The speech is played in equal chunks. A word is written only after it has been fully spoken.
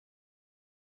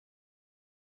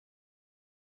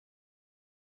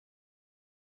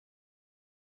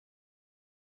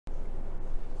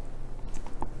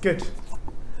Good.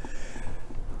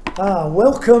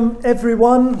 Welcome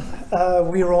everyone.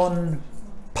 We're on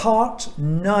part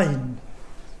 9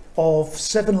 of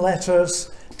 7 letters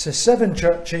to 7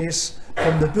 churches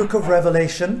from the book of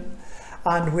Revelation,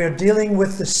 and we're dealing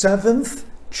with the 7th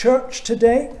church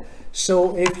today.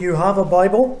 So if you have a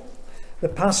Bible, the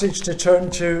passage to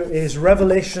turn to is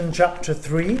Revelation chapter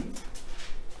 3.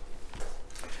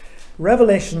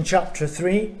 Revelation chapter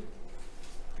 3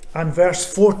 and verse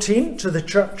 14 to the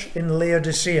church in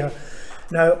Laodicea.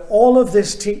 Now, all of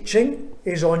this teaching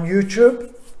is on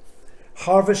YouTube,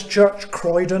 Harvest Church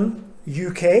Croydon,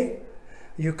 UK.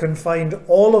 You can find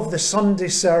all of the Sunday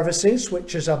services,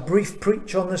 which is a brief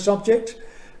preach on the subject.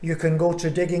 You can go to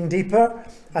Digging Deeper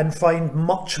and find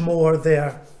much more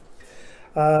there.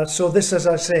 So this, as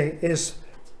I say, is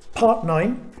part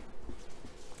 9.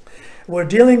 We're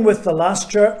dealing with the last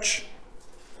church,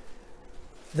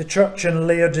 the church in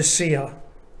Laodicea.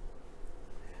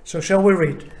 So shall we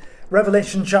read?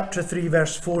 Revelation chapter 3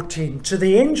 verse 14. To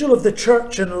the angel of the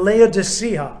church in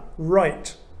Laodicea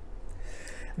write,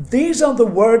 these are the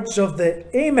words of the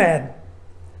Amen,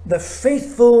 the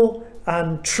faithful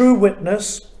and true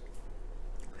witness,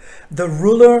 the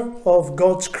ruler of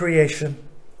God's creation.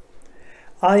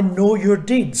 I know your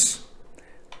deeds,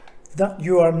 that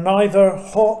you are neither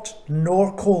hot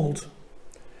nor cold.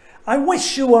 I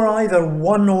wish you were either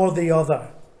one or the other.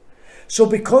 So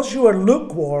because you are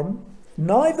lukewarm,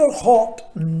 neither hot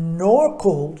nor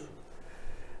cold,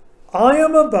 I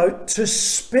am about to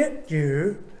spit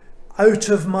you out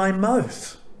of my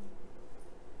mouth.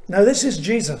 Now this is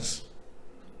Jesus.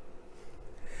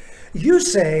 You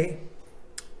say,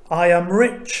 I am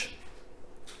rich.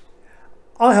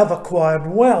 I have acquired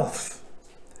wealth.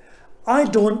 I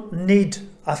don't need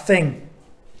a thing.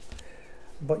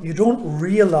 But you don't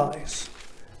realize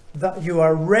that you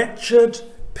are wretched,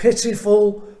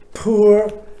 pitiful,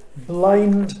 poor,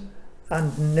 blind,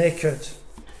 and naked.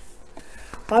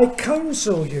 I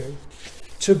counsel you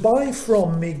to buy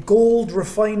from me gold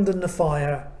refined in the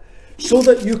fire, so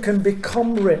that you can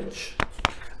become rich,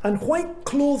 and white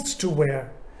clothes to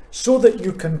wear, so that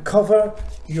you can cover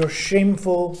your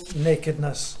shameful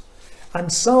nakedness,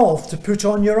 and salve to put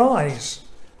on your eyes,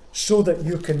 so that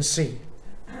you can see.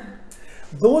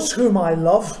 Those whom I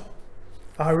love,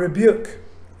 I rebuke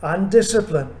and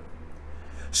discipline.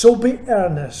 So be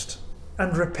earnest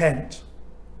and repent.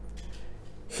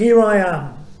 Here I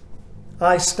am.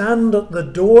 I stand at the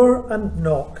door and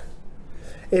knock.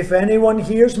 If anyone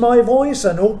hears my voice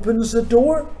and opens the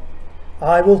door,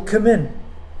 I will come in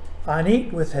and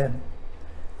eat with him,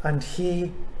 and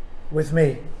he with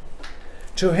me.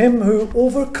 To him who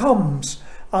overcomes,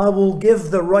 I will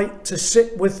give the right to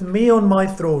sit with me on my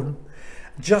throne,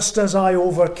 just as I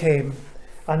overcame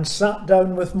and sat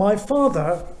down with my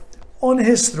Father on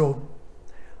his throne.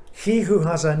 He who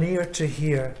has an ear to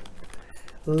hear,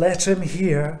 let him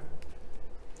hear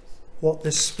what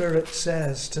the Spirit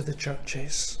says to the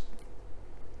churches.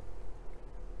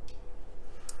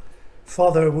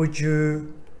 Father, would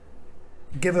you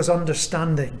give us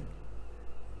understanding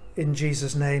in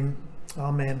Jesus' name?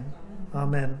 Amen.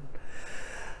 Amen.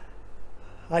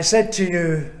 I said to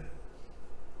you,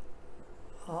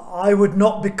 I would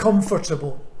not be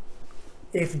comfortable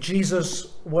if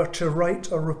Jesus were to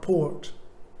write a report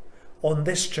on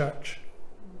this church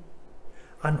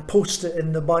and post it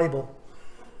in the Bible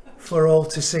for all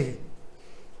to see.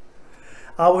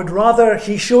 I would rather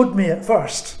he showed me it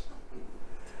first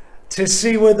to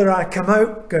see whether I come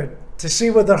out good, to see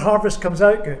whether Harvest comes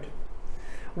out good.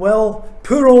 Well,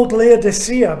 poor old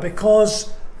Laodicea,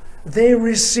 because they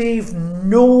received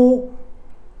no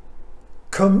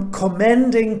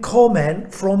commending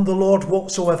comment from the Lord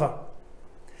whatsoever.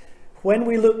 When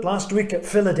we looked last week at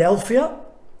Philadelphia,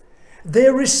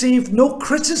 they received no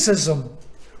criticism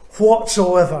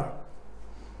whatsoever.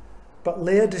 But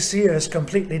Laodicea is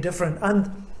completely different.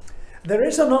 And there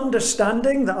is an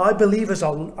understanding that I believe is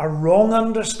a wrong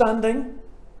understanding,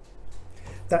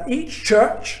 that each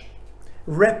church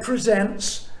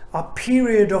represents a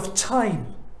period of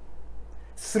time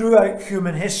throughout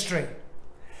human history,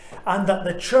 and that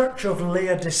the church of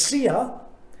Laodicea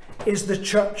is the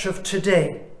church of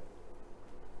today.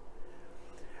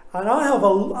 And I have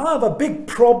a big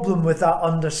problem with that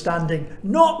understanding,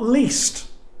 not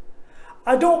least,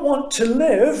 I don't want to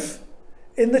live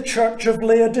in the church of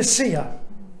Laodicea.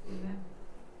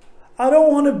 I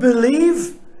don't want to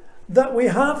believe that we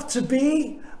have to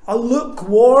be a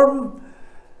lukewarm,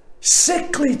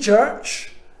 sickly church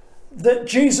that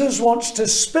Jesus wants to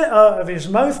spit out of his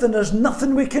mouth and there's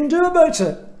nothing we can do about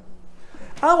it.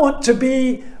 I want to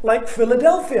be like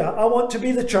Philadelphia. I want to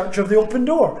be the church of the open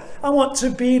door. I want to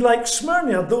be like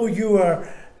Smyrna, though you are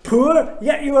poor,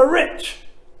 yet you are rich.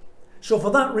 So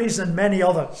for that reason, many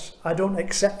others, I don't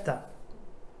accept that.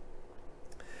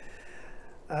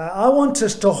 I want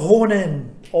us to hone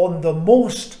in on the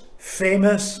most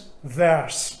famous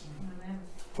verse,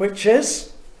 which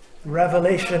is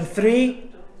Revelation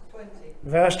 3,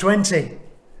 verse 20.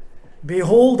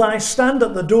 Behold, I stand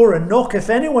at the door and knock. If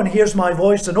anyone hears my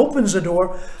voice and opens the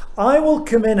door, I will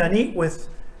come in and eat with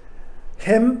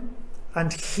him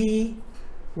and he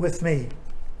with me.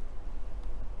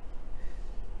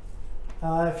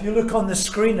 If you look on the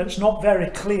screen, it's not very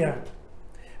clear.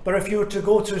 But if you were to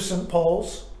go to St.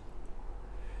 Paul's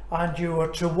and you were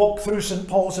to walk through St.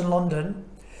 Paul's in London,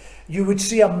 you would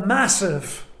see a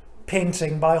massive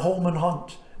painting by Holman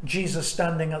Hunt, Jesus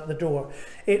standing at the door.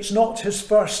 It's not his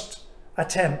first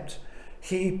attempt.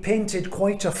 He painted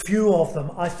quite a few of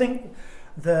them. I think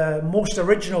the most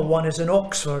original one is in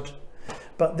Oxford,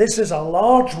 but this is a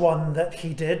large one that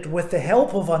he did with the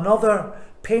help of another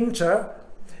painter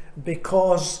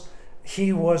because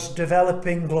he was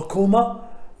developing glaucoma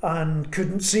and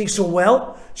couldn't see so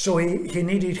well, so he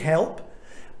needed help.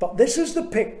 But this is the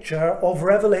picture of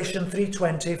Revelation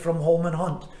 3:20 from Holman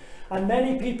Hunt. And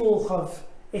many people have,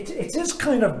 it is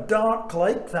kind of dark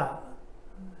like that.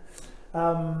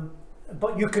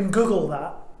 But you can Google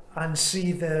that and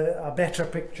see a better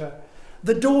picture.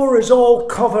 The door is all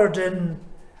covered in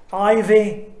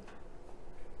ivy.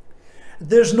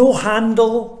 There's no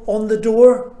handle on the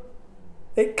door.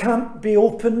 It can't be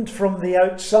opened from the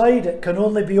outside. It can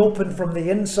only be opened from the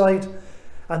inside.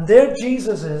 And there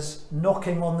Jesus is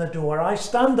knocking on the door. I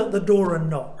stand at the door and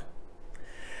knock.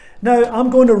 Now, I'm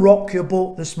going to rock your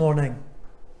boat this morning.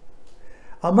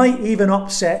 I might even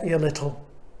upset you a little,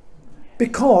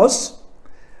 because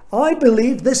I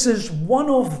believe this is one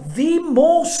of the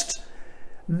most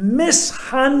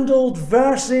mishandled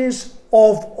verses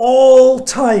of all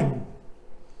time.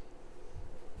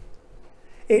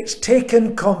 It's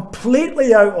taken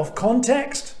completely out of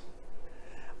context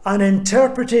and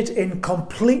interpreted in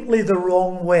completely the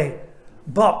wrong way.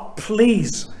 But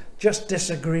please, just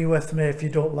disagree with me if you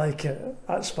don't like it.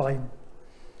 That's fine.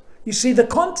 You see, the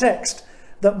context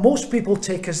that most people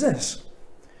take is this.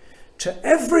 To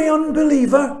every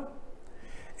unbeliever,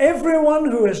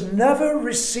 everyone who has never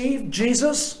received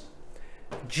Jesus,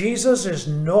 Jesus is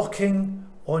knocking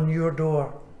on your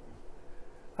door.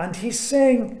 And he's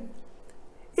saying,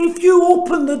 if you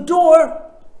open the door,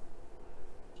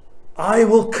 I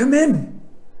will come in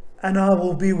and I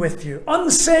will be with you.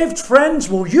 Unsaved friends,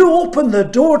 will you open the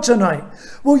door tonight?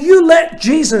 Will you let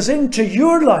Jesus into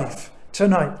your life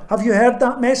tonight? Have you heard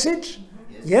that message?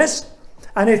 Yes?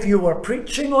 And if you were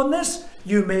preaching on this,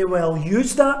 you may well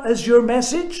use that as your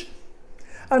message.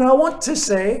 And I want to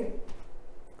say,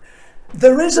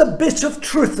 there is a bit of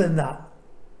truth in that.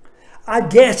 I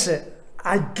get it.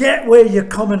 I get where you're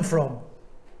coming from.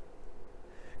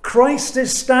 Christ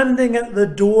is standing at the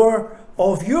door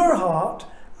of your heart,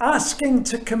 asking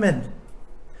to come in.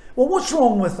 Well, what's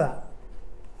wrong with that?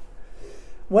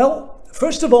 Well,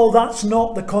 first of all, that's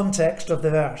not the context of the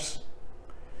verse.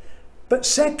 But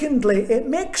secondly, it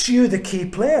makes you the key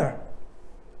player.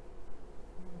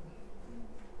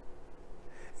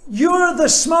 You're the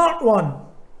smart one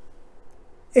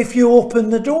if you open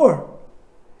the door.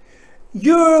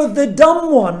 You're the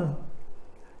dumb one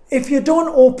if you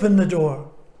don't open the door.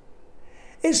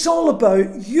 It's all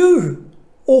about you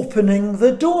opening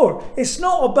the door. It's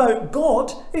not about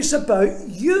God, it's about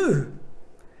you.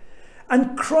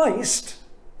 And Christ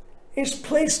is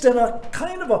placed in a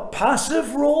kind of a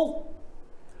passive role,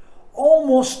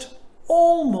 almost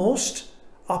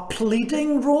a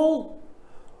pleading role,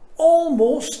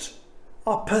 almost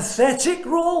a pathetic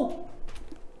role.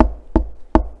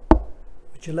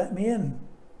 Would you let me in?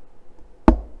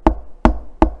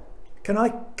 Can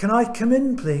I come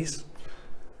in, please?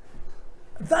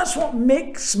 That's what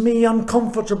makes me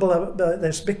uncomfortable about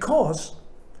this, because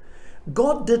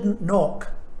God didn't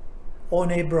knock on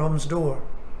Abraham's door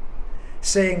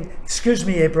saying, excuse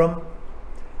me, Abram,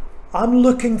 I'm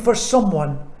looking for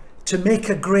someone to make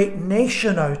a great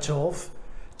nation out of,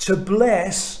 to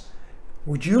bless.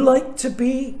 Would you like to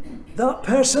be that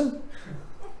person?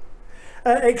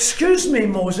 Excuse me,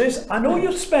 Moses, I know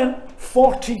you've spent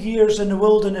 40 years in the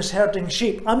wilderness herding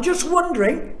sheep. I'm just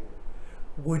wondering,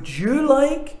 would you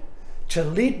like to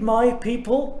lead my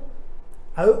people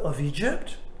out of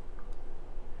Egypt?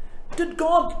 Did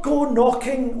God go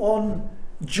knocking on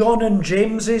John and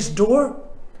James's door,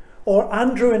 or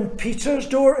Andrew and Peter's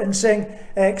door, and saying,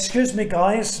 excuse me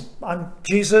guys, I'm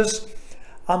Jesus,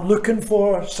 I'm looking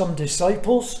for some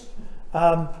disciples.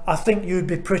 I think you'd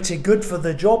be pretty good for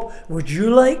the job. Would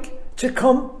you like to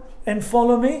come and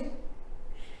follow me?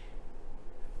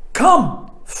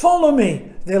 Come, follow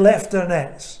me. They left their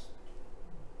nets.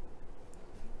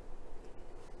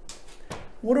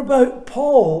 What about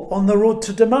Paul on the road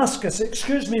to Damascus?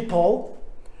 Excuse me, Paul.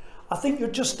 I think you're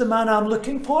just the man I'm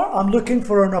looking for. I'm looking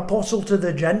for an apostle to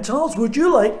the Gentiles. Would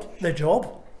you like the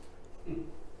job?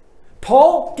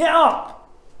 Paul, get up.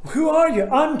 Who are you?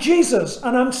 I'm Jesus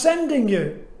and I'm sending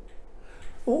you.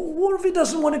 What if he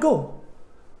doesn't want to go?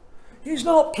 He's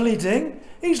not pleading.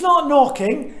 He's not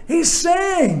knocking. He's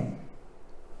saying.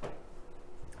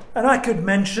 And I could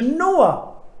mention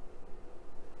Noah.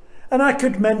 And I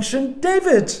could mention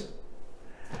David.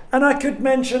 And I could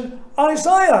mention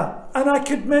Isaiah. And I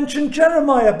could mention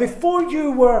Jeremiah. Before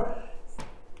you were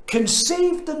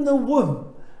conceived in the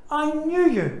womb, I knew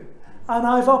you. And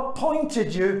I've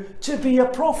appointed you to be a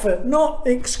prophet. Not,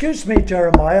 excuse me,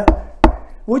 Jeremiah,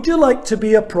 would you like to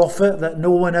be a prophet that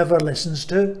no one ever listens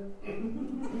to?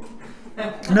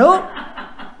 No?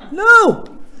 No.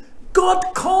 God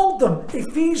called them.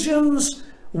 Ephesians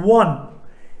 1.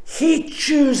 He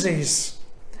chooses.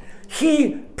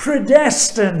 He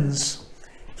predestines.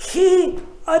 He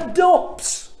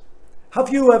adopts. Have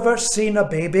you ever seen a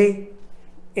baby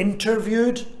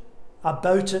interviewed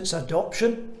about its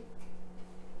adoption?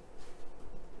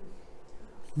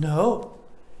 No.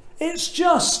 It's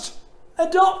just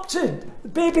adopted. The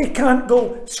baby can't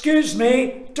go, excuse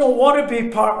me, don't want to be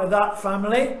part of that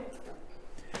family.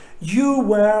 You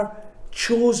were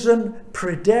chosen,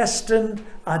 predestined,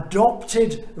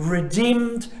 adopted,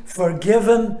 redeemed,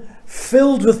 forgiven,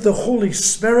 filled with the Holy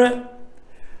Spirit.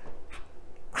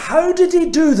 How did he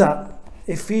do that?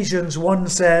 Ephesians 1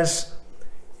 says,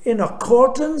 in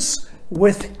accordance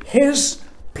with his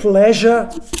pleasure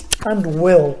and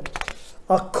will,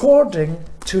 according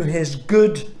to his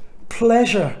good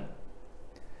pleasure.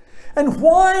 And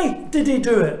why did he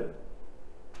do it?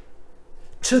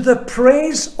 To the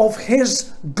praise of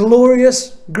his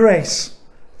glorious grace.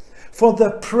 For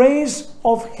the praise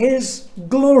of his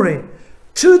glory.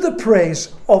 To the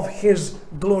praise of his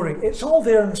glory. It's all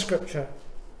there in Scripture.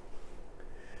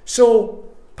 So,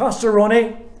 Pastor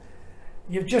Ronnie,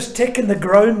 you've just taken the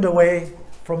ground away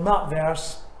from that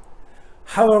verse.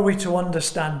 How are we to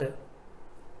understand it?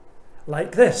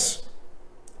 Like this.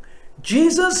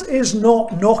 Jesus is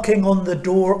not knocking on the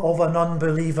door of an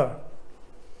unbeliever.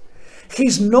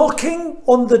 He's knocking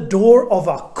on the door of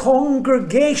a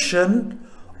congregation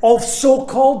of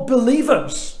so-called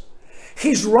believers.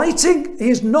 He's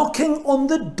knocking on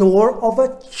the door of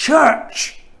a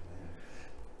church,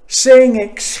 saying,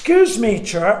 excuse me,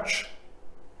 church,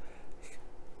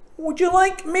 would you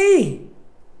like me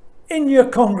in your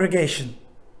congregation?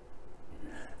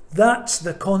 That's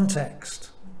the context.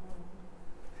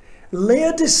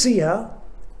 Laodicea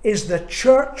is the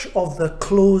church of the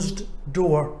closed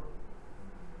door.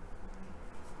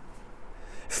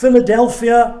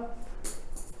 Philadelphia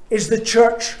is the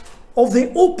church of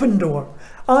the open door.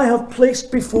 I have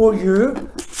placed before you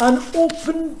an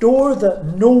open door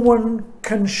that no one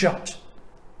can shut.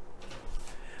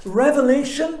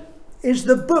 Revelation is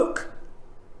the book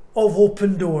of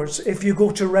open doors. If you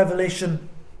go to Revelation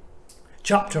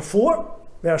chapter 4,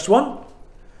 verse 1.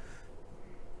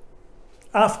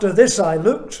 After this I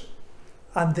looked,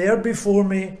 and there before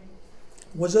me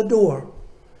was a door,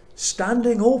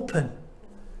 standing open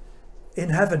in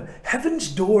heaven. Heaven's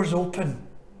door's open.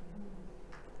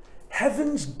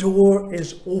 Heaven's door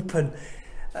is open.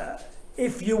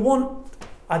 If you want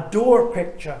a door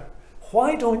picture,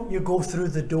 why don't you go through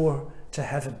the door to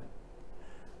heaven?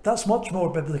 That's much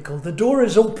more biblical. The door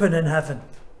is open in heaven.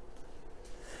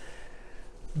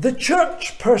 The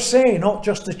church per se, not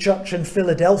just the church in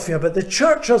Philadelphia, but the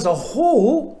church as a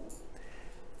whole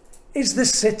is the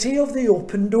city of the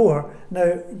open door.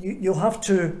 Now, you'll have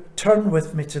to turn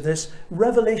with me to this.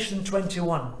 Revelation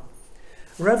 21.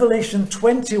 Revelation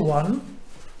 21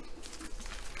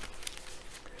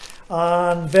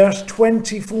 and verse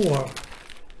 24.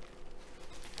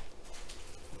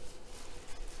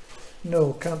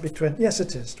 No, can't be 20. Yes,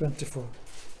 it is 24.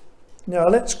 Now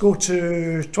let's go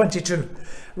to 22.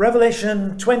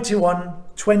 Revelation 21,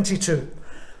 22.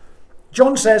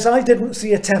 John says, I didn't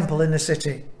see a temple in the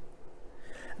city,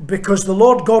 because the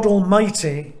Lord God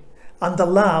Almighty and the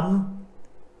Lamb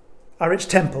are its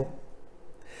temple.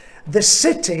 The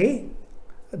city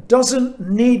doesn't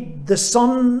need the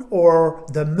sun or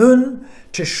the moon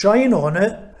to shine on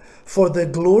it, for the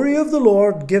glory of the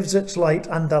Lord gives its light,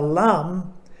 and the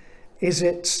Lamb is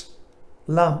its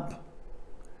lamp.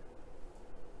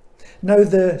 Now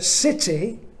the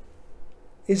city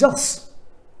is us.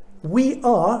 We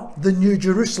are the New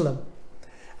Jerusalem,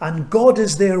 and God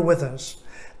is there with us.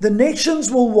 The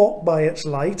nations will walk by its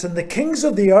light, and the kings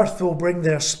of the earth will bring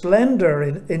their splendour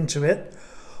into it.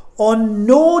 On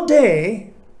no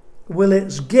day will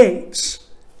its gates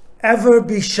ever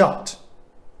be shut,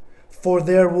 for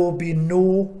there will be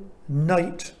no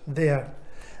night there.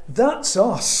 That's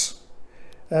us.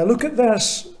 Look at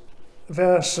verse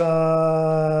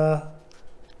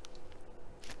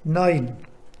 9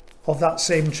 of that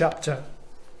same chapter.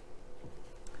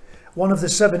 One of the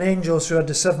 7 angels who had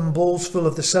the 7 bowls full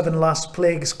of the 7 last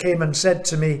plagues came and said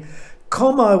to me,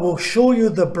 "Come, I will show you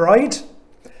the bride,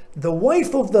 the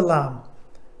wife of the Lamb."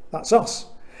 That's us.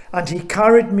 And he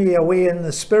carried me away in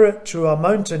the spirit to a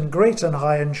mountain great and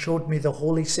high and showed me the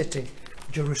holy city,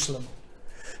 Jerusalem.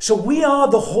 So we are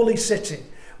the holy city.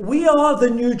 We are the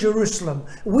New Jerusalem.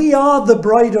 We are the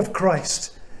bride of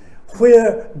Christ,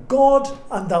 where God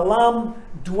and the Lamb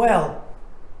dwell.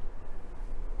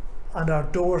 And our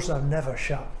doors are never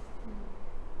shut.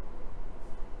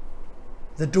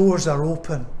 The doors are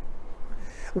open.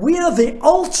 We are the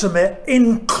ultimate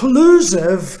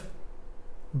inclusive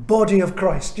body of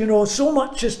Christ. You know, so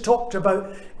much is talked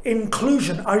about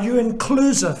inclusion. Are you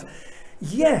inclusive?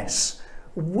 Yes,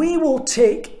 we will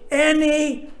take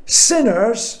any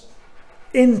sinners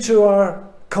into our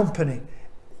company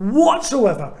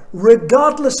whatsoever,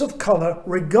 regardless of colour,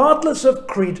 regardless of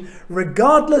creed,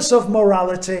 regardless of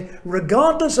morality,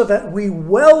 regardless of it. We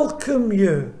welcome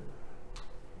you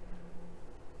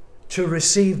to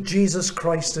receive Jesus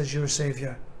Christ as your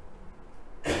Saviour.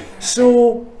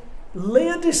 So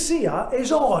Laodicea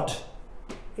is odd.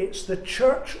 It's the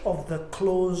church of the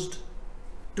closed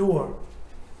door.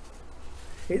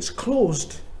 It's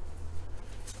closed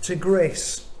to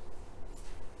grace.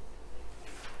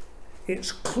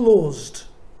 It's closed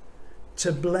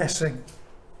to blessing.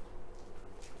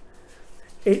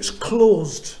 It's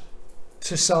closed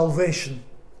to salvation.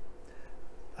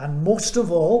 And most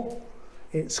of all,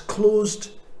 it's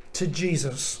closed to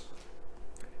Jesus.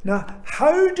 Now,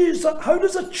 how does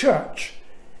a church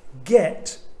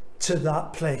get to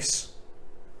that place?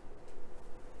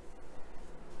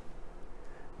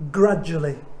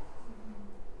 Gradually,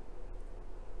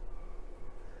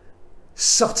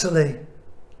 subtly,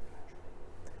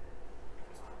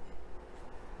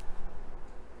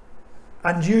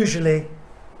 and usually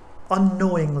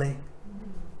unknowingly.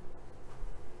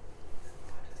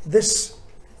 This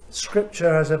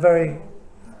scripture has a very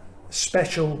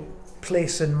special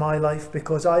place in my life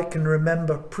because I can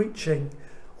remember preaching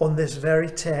on this very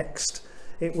text.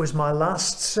 It was my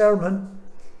last sermon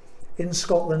in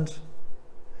Scotland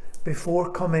before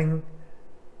coming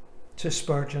to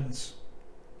Spurgeon's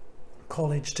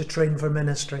College to train for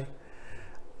ministry.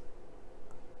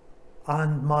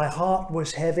 And my heart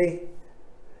was heavy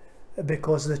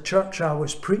because the church I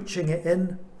was preaching it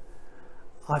in,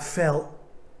 I felt,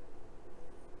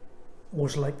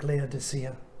 was like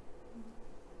Laodicea.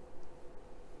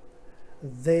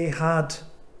 They had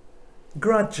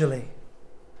gradually,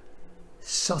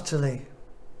 subtly,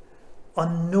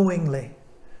 unknowingly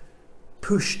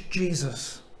pushed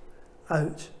Jesus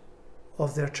out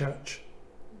of their church.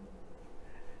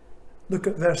 Look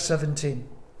at verse 17.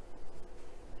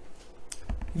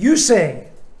 You say,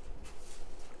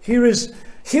 here is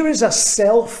a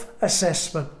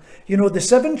self-assessment. You know, the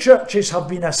 7 churches have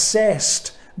been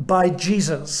assessed by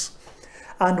Jesus,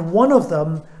 and one of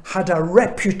them had a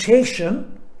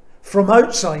reputation from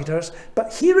outsiders,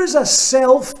 but here is a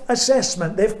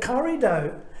self-assessment. They've carried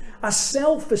out a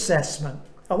self-assessment.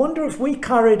 I wonder if we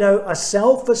carried out a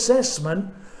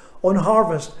self-assessment on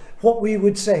Harvest, what we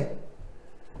would say.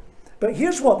 But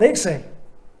here's what they say.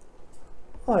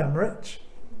 I am rich.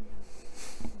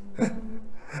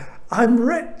 I'm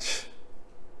rich.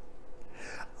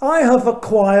 I have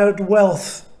acquired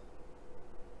wealth.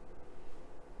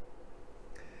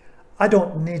 I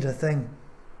don't need a thing.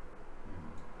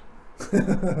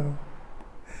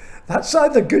 That's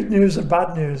either good news or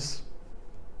bad news.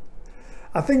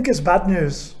 I think it's bad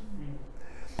news.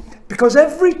 Because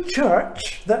every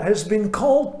church that has been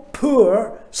called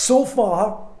poor so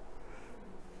far,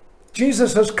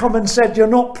 Jesus has come and said, you're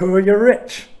not poor, you're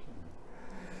rich.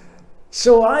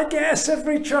 So I guess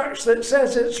every church that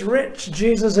says it's rich,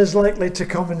 Jesus is likely to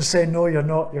come and say, no, you're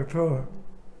not, you're poor.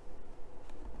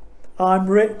 I'm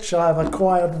rich, I've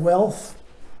acquired wealth,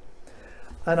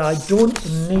 and I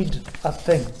don't need a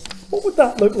thing. What would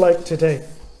that look like today?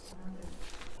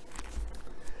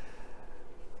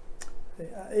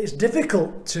 It's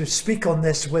difficult to speak on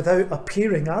this without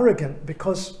appearing arrogant,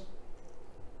 because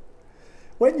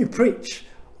when you preach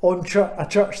on a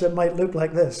church that might look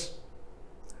like this,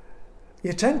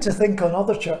 You tend to think on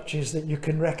other churches that you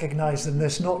can recognise in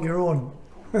this, not your own.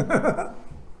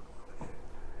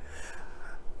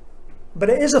 But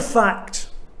it is a fact,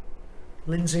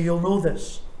 Lindsay, you'll know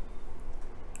this,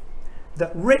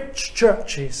 that rich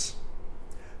churches,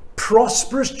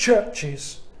 prosperous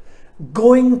churches,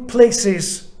 going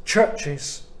places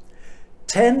churches,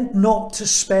 tend not to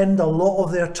spend a lot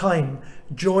of their time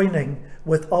joining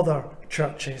with other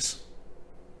churches.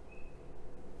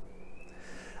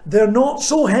 They're not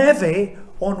so heavy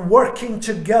on working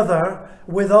together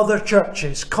with other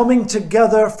churches, coming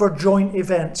together for joint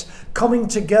events, coming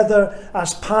together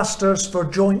as pastors for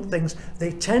joint things.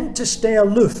 They tend to stay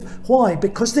aloof. Why?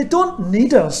 Because they don't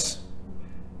need us.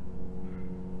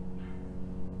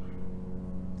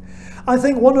 I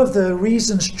think one of the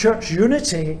reasons church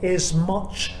unity is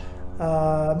much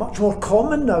more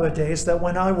common nowadays than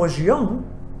when I was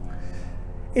young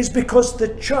is because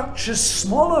the church is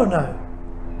smaller now.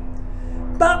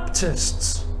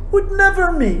 Baptists would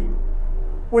never meet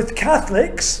with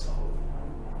Catholics.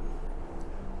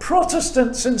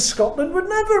 Protestants in Scotland would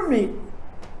never meet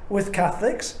with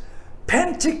Catholics.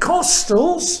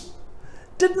 Pentecostals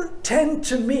didn't tend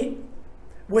to meet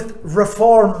with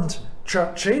Reformed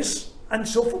churches, and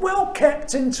so we all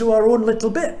kept into our own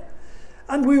little bit.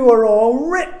 And we were all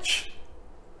rich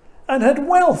and had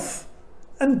wealth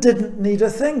and didn't need a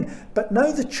thing. But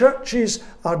now the churches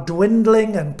are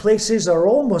dwindling and places are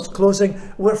almost closing.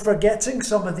 We're forgetting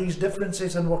some of these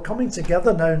differences and we're coming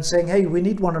together now and saying, hey, we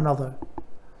need one another.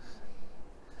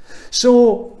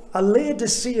 So a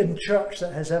Laodicean church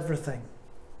that has everything.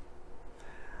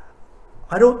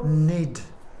 I don't need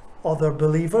other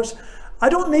believers. I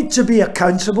don't need to be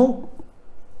accountable.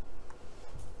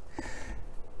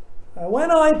 When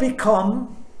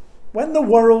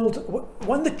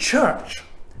the church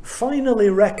finally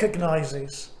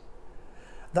recognizes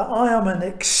that I am an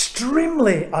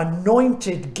extremely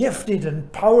anointed, gifted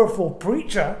and powerful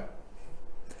preacher,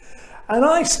 and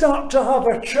I start to have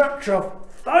a church of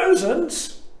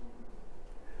thousands,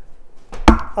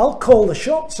 I'll call the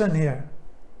shots in here.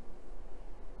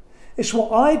 It's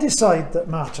what I decide that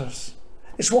matters.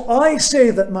 It's what I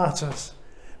say that matters.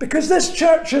 Because this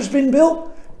church has been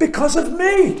built because of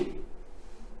me.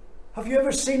 Have you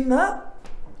ever seen that?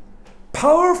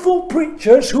 Powerful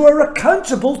preachers who are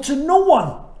accountable to no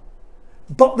one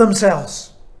but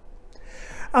themselves.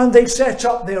 And they set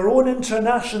up their own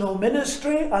international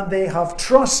ministry and they have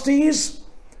trustees.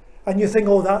 And you think,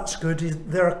 oh, that's good.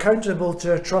 They're accountable to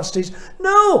their trustees.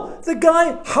 No, the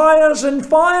guy hires and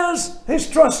fires his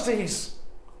trustees.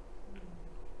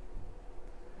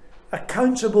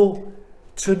 Accountable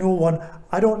to no one.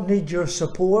 I don't need your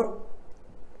support.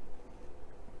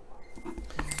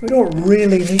 We don't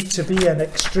really need to be an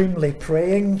extremely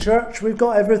praying church. We've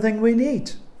got everything we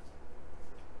need.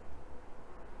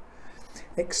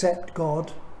 Except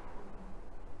God.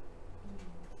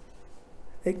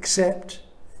 Except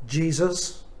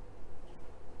Jesus.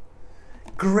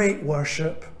 Great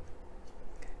worship.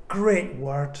 Great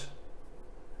word.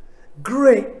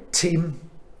 Great team.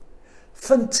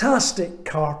 Fantastic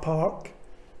car park.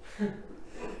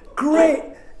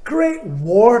 Great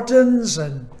wardens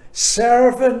and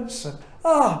servants. And,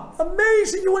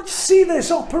 amazing. You want to see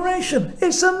this operation?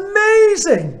 It's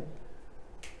amazing.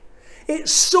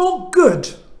 It's so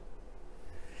good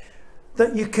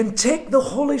that you can take the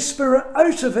Holy Spirit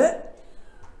out of it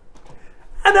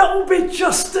and it will be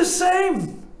just the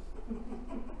same.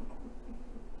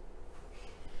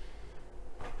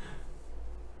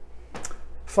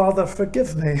 Father,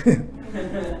 forgive me.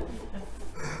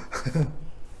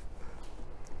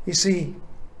 You see,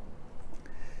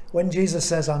 when Jesus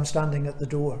says, I'm standing at the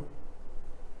door,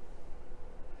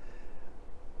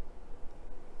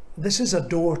 this is a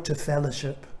door to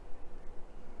fellowship.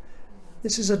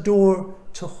 This is a door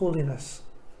to holiness.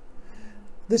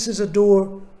 This is a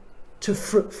door to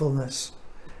fruitfulness.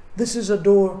 This is a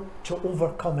door to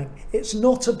overcoming. It's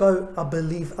not about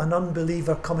an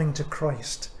unbeliever coming to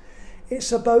Christ.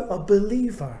 It's about a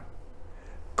believer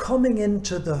coming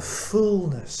into the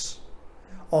fullness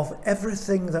of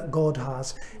everything that God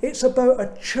has. It's about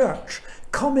a church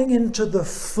coming into the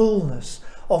fullness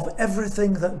of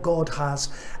everything that God has.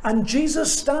 And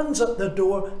Jesus stands at the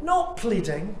door, not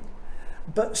pleading,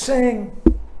 but saying,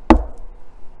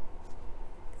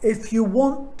 if you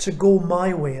want to go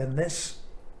my way in this,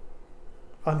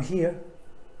 I'm here.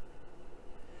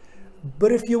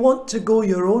 But if you want to go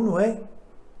your own way,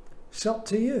 it's up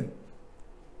to you.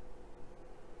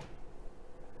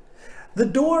 The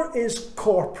door is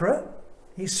corporate.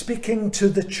 He's speaking to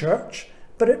the church,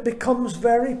 but it becomes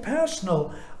very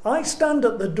personal. I stand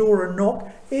at the door and knock.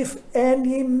 If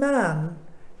any man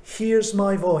hears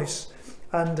my voice.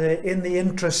 And in the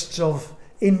interests of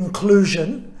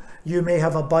inclusion, you may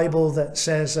have a Bible that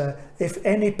says, if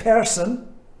any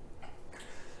person,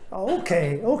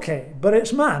 okay, but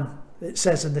it's man, it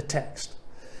says in the text.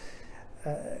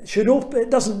 It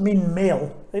doesn't mean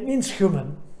male, it means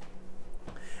human.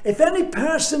 If any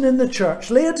person in the church,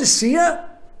 Laodicea,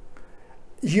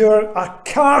 you're a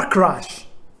car crash.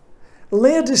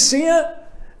 Laodicea,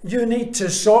 you need to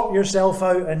sort yourself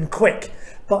out and quick.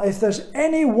 But if there's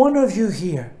any one of you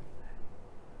here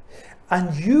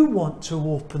and you want to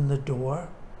open the door,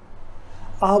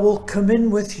 I will come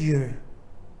in with you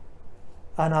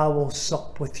and I will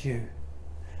sup with you.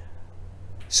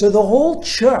 So the whole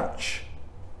church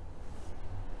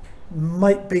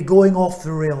might be going off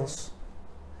the rails,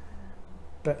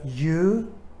 but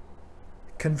you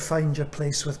can find your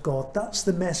place with God. That's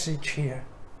the message here.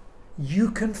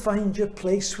 You can find your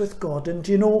place with God. And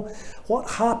do you know what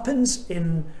happens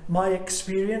in my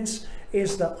experience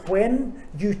is that when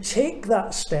you take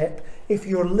that step, if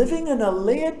you're living in a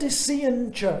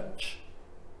Laodicean church,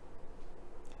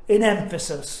 in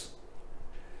Ephesus,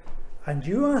 and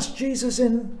you ask Jesus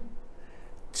in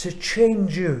to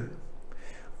change you,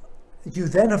 you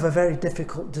then have a very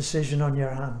difficult decision on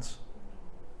your hands.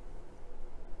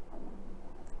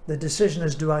 The decision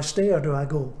is, do I stay or do I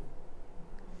go?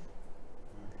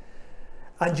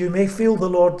 And you may feel the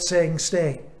Lord saying,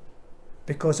 stay,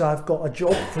 because I've got a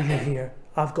job for you here.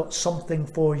 I've got something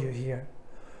for you here.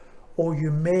 Or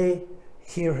you may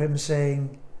hear him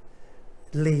saying,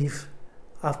 leave,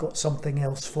 I've got something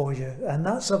else for you. And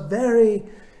that's a very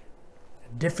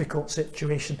difficult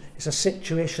situation. It's a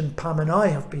situation Pam and I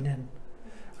have been in.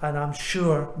 And I'm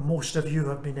sure most of you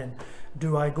have been in.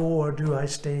 Do I go or do I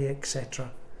stay,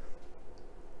 etc.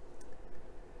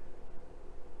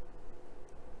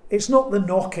 It's not the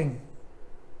knocking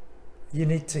you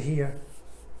need to hear.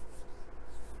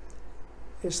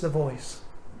 It's the voice.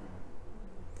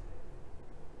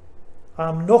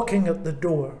 I'm knocking at the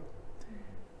door.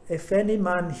 If any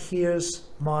man hears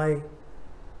my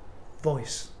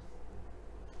voice.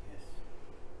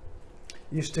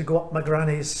 Used to go up my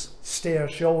granny's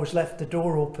stairs. She always left the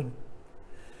door open.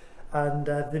 And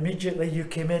immediately you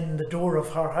came in the door of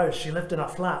her house. She lived in a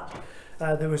flat.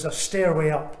 There was a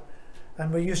stairway up.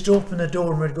 And we used to open the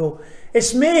door and we'd go,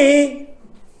 it's me!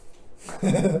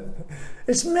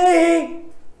 It's me!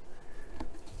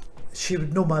 She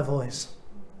would know my voice.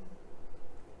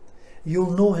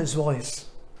 You'll know his voice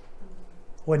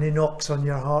when he knocks on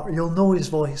your heart. You'll know his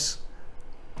voice.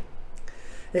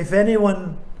 If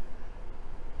anyone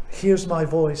hears my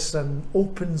voice and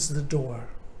opens the door,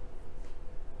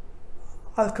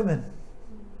 I'll come in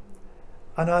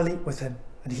and I'll eat with him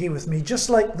and he with me, just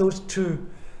like those two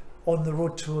on the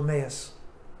road to Emmaus.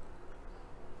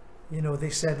 You know,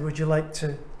 they said, would you like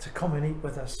to come and eat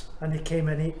with us? And he came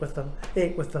and ate with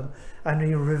them, and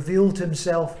he revealed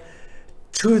himself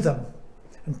to them.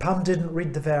 And Pam didn't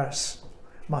read the verse,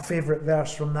 my favourite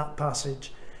verse from that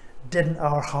passage. Didn't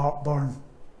our heart burn?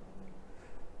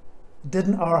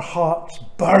 Didn't our hearts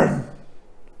burn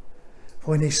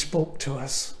when he spoke to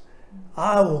us?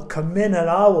 I will come in and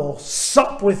I will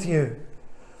sup with you,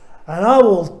 and I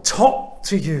will talk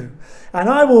to you, and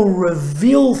I will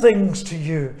reveal things to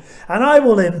you, and I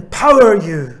will empower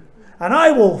you, and I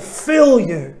will fill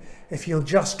you if you'll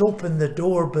just open the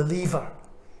door, believer.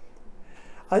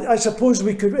 I suppose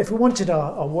we could, if we wanted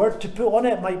a word to put on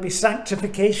it, it might be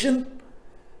sanctification.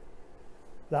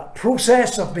 That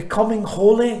process of becoming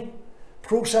holy,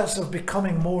 process of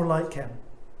becoming more like him.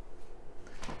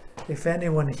 If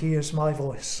anyone hears my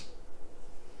voice,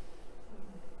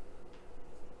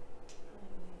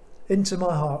 into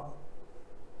my heart,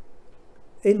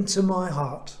 into my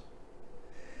heart.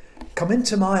 Come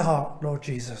into my heart, Lord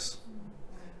Jesus.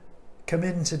 Come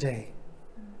in today.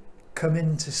 Come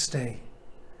in to stay.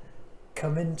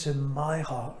 Come into my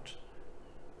heart,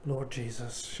 Lord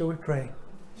Jesus. Shall we pray?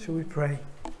 Shall we pray?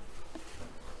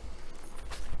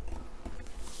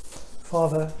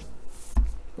 Father,